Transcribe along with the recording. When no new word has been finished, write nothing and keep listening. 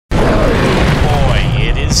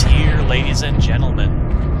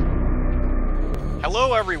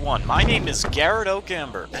Hello everyone, my name is Garrett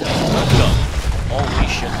Oakamber, and welcome. Holy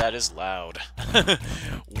shit, that is loud.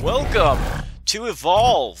 Welcome to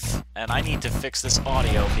Evolve! And I need to fix this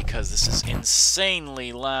audio because this is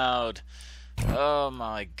insanely loud. Oh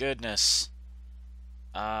my goodness.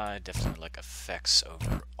 I definitely like effects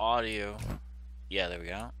over audio. Yeah, there we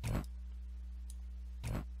go.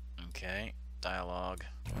 Okay, dialogue.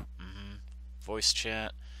 Voice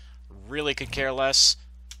chat. Really could care less.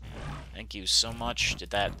 Thank you so much. Did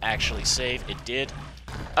that actually save? It did.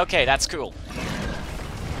 Okay, that's cool.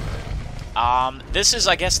 This is,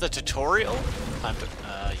 I guess, the tutorial?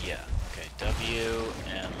 Yeah. Okay, W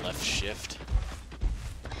and left shift.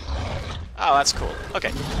 Oh, that's cool.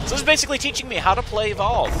 Okay, so this is basically teaching me how to play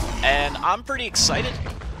Evolve, and I'm pretty excited.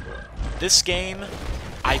 This game,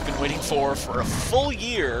 I've been waiting for a full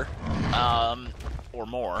year, or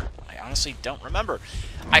more. I honestly don't remember.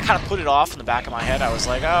 I kind of put it off in the back of my head. I was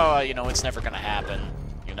like, oh, you know, it's never going to happen.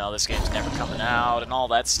 You know, this game's never coming out and all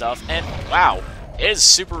that stuff. And, wow, it is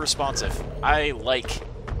super responsive. I like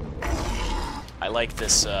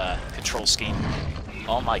this control scheme.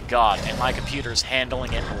 Oh my god, and my computer's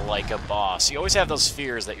handling it like a boss. You always have those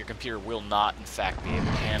fears that your computer will not, in fact, be able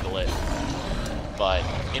to handle it. But,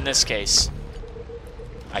 in this case,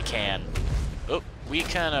 I can. Oh, we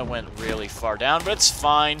kind of went really far down, but it's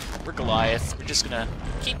fine. We're Goliath. We're just gonna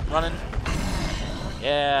keep running.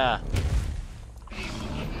 Yeah.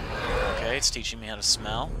 Okay, it's teaching me how to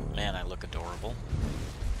smell. Man, I look adorable.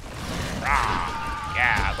 Rah!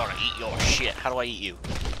 Yeah, I'm gonna eat your shit. How do I eat you?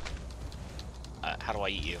 How do I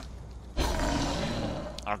eat you?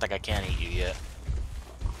 I don't think I can eat you yet.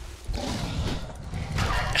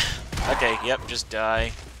 Okay, yep, just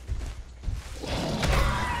die.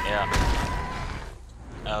 Yeah.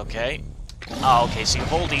 Okay. Oh, okay, so you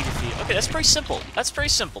hold E to feed. Okay, that's pretty simple. That's pretty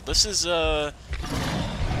simple. This is a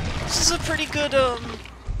pretty good,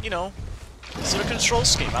 you know, this is a control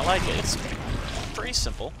scheme. I like it. It's pretty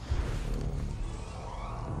simple.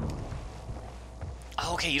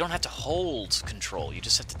 Okay, you don't have to hold control. You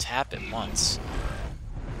just have to tap it once.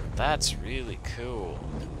 That's really cool.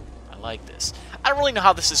 I like this. I don't really know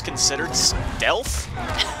how this is considered stealth.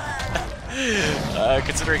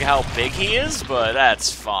 Considering how big he is, but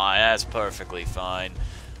that's fine. That's perfectly fine.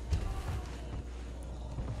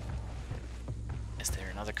 Is there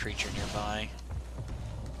another creature nearby?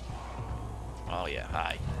 Oh yeah,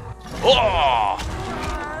 hi. Oh!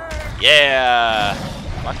 Yeah!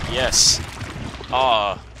 Fuck yes.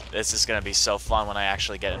 Oh, this is gonna be so fun when I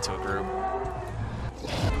actually get into a group.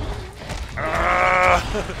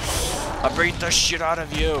 I beat the shit out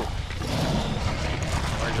of you!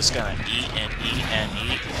 We're just gonna eat and eat and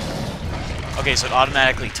eat. Okay, so it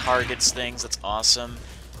automatically targets things. That's awesome.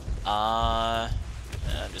 I'm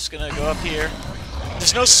just gonna go up here.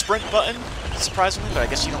 There's no sprint button, surprisingly, but I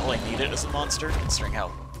guess you don't really need it as a monster, considering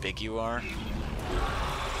how big you are.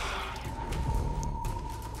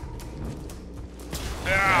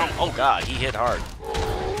 Oh god, he hit hard.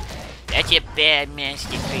 That's a bad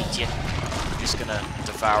monster creature. I'm just gonna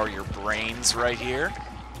devour your brains right here.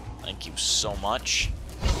 Thank you so much.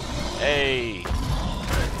 Hey!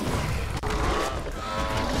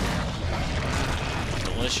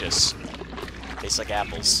 Delicious. Tastes like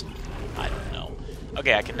apples. I don't know.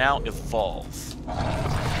 Okay, I can now evolve.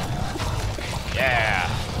 Yeah!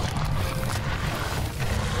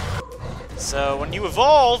 So, when you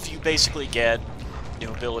evolve, you basically get new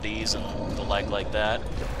abilities and the like that.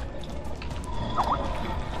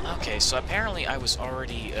 Okay, so apparently I was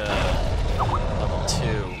already, level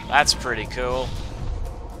 2. That's pretty cool.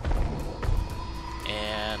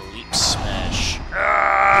 And leap smash.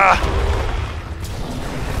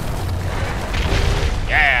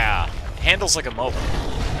 Yeah! It handles like a mobile.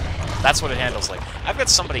 That's what it handles like. I've got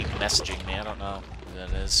somebody messaging me. I don't know who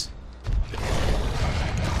that is.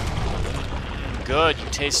 Good, you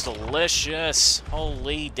taste delicious.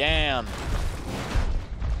 Holy damn.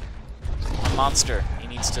 A monster. He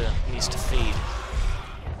needs to feed.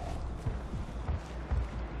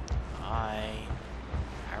 Hi.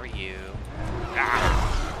 How are you?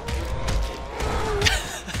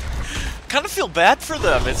 Kind of feel bad for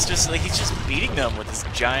them. It's just like he's just beating them with his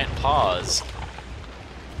giant paws.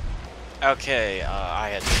 Okay, I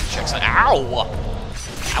had to check something. Ow!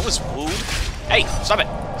 I was wooed. Hey, stop it!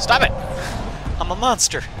 Stop it! I'm a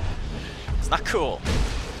monster. It's not cool.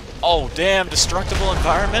 Oh, damn, destructible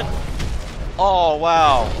environment? Oh,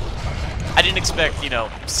 wow. I didn't expect, you know,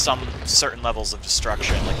 some certain levels of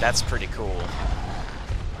destruction. Like, that's pretty cool.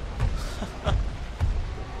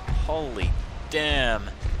 Holy damn.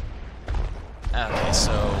 Okay,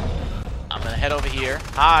 so I'm gonna head over here.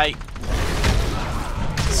 Hi!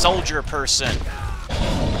 Soldier person!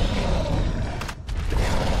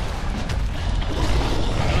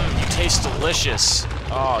 tastes delicious.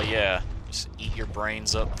 Oh, yeah. Just eat your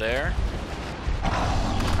brains up there.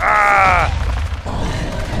 Ah!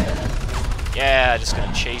 Yeah, just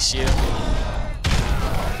gonna chase you.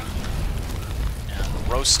 And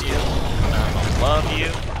roast you. And I'll love you.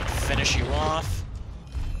 Finish you off.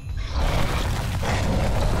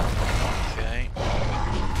 Okay.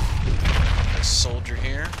 Nice soldier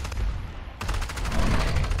here.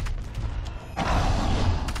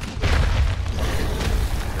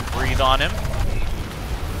 Breathe on him.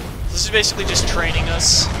 This is basically just training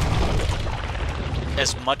us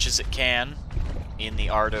as much as it can in the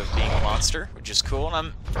art of being a monster, which is cool. And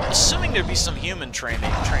I'm assuming there'd be some human training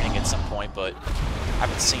at some point, but I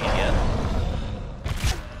haven't seen it yet.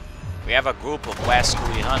 We have a group of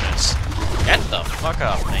wascally hunters. Get the fuck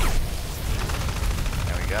off me.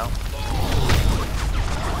 There we go.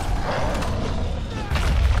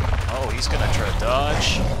 Oh, he's gonna try to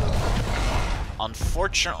dodge.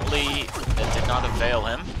 Unfortunately, that did not avail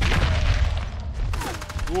him.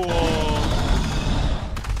 Whoa.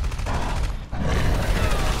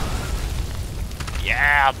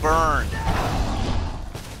 Yeah, burn!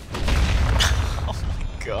 Oh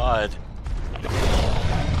my god.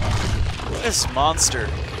 This monster.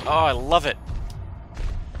 Oh, I love it.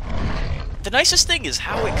 The nicest thing is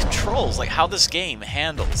how it controls, like how this game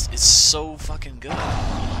handles, is so fucking good.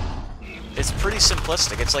 It's pretty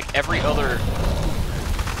simplistic. It's like every other,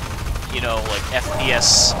 you know, like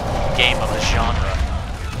FPS game of the genre.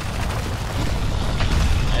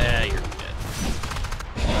 You're dead.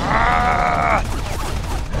 Ah!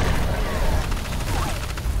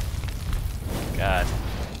 God.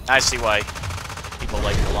 I see why people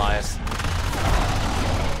like Goliath.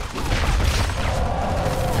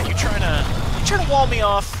 You trying to wall me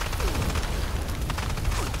off?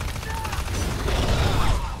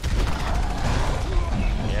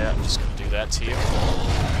 Yeah, I'm just gonna do that to you.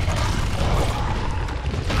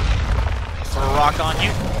 Throw a rock on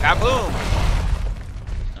you. Kaboom!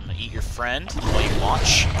 I'm gonna eat your friend while you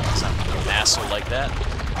launch. Because I'm an asshole like that.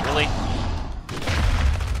 Really?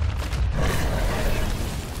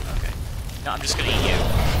 Okay. No, I'm just gonna eat you.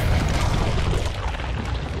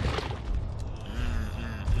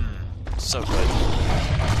 So good.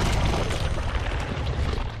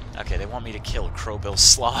 Okay, they want me to kill Crowbill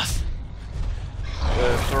Sloth.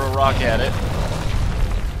 Throw a rock at it.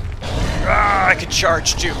 Ah, I can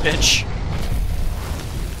charge too, bitch.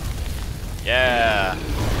 Yeah.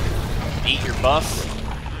 Eat your buff.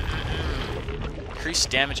 Increase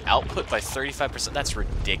damage output by 35%. That's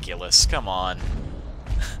ridiculous. Come on.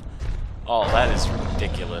 Oh, that is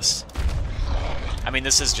ridiculous. I mean,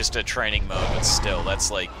 this is just a training mode, but still, that's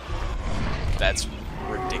like... That's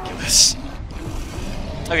ridiculous.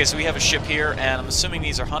 Okay, so we have a ship here, and I'm assuming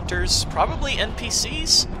these are hunters. Probably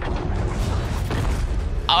NPCs?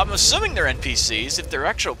 I'm assuming they're NPCs. If they're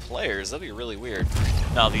actual players, that'd be really weird.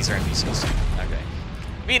 No, these are NPCs. Okay.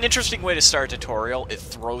 Be an interesting way to start a tutorial. It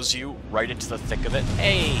throws you right into the thick of it.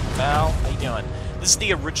 Hey, Val, how you doing? This is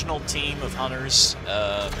the original team of hunters.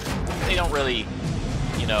 They don't really,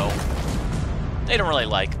 you know, they don't really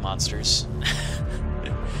like monsters.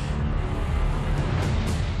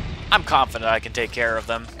 I'm confident I can take care of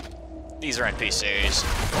them. These are NPCs.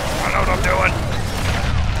 I know what I'm doing.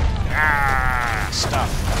 Ah, stuff.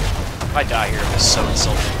 If I die here, it's so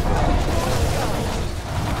insulting.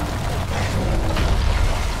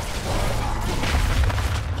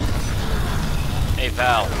 Hey,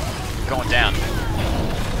 Val. You're going down.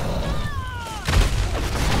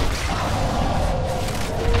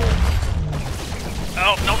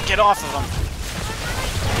 Oh, no, get off of him.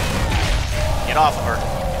 Get off of her.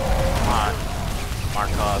 Come on,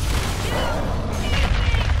 Markov.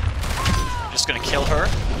 Just gonna kill her.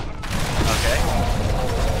 Okay.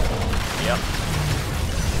 Yep.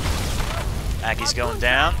 Maggie's going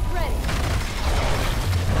down.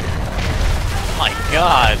 My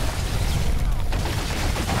god.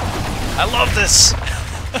 I love this!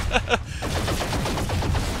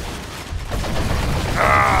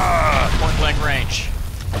 Ah, point blank range.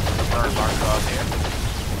 Burn Markov here.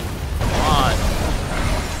 Come on.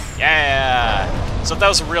 Yeah! So if that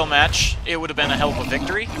was a real match, it would have been a hell of a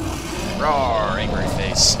victory. Roar, angry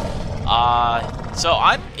face. So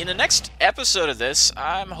I'm in the next episode of this,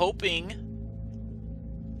 I'm hoping...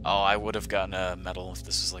 Oh, I would have gotten a medal if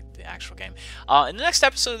this was like the actual game. In the next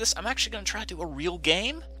episode of this, I'm actually going to try to do a real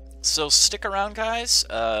game. So stick around, guys.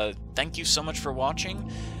 Thank you so much for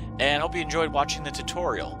watching, and hope you enjoyed watching the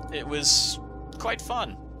tutorial. It was quite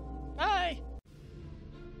fun. Bye!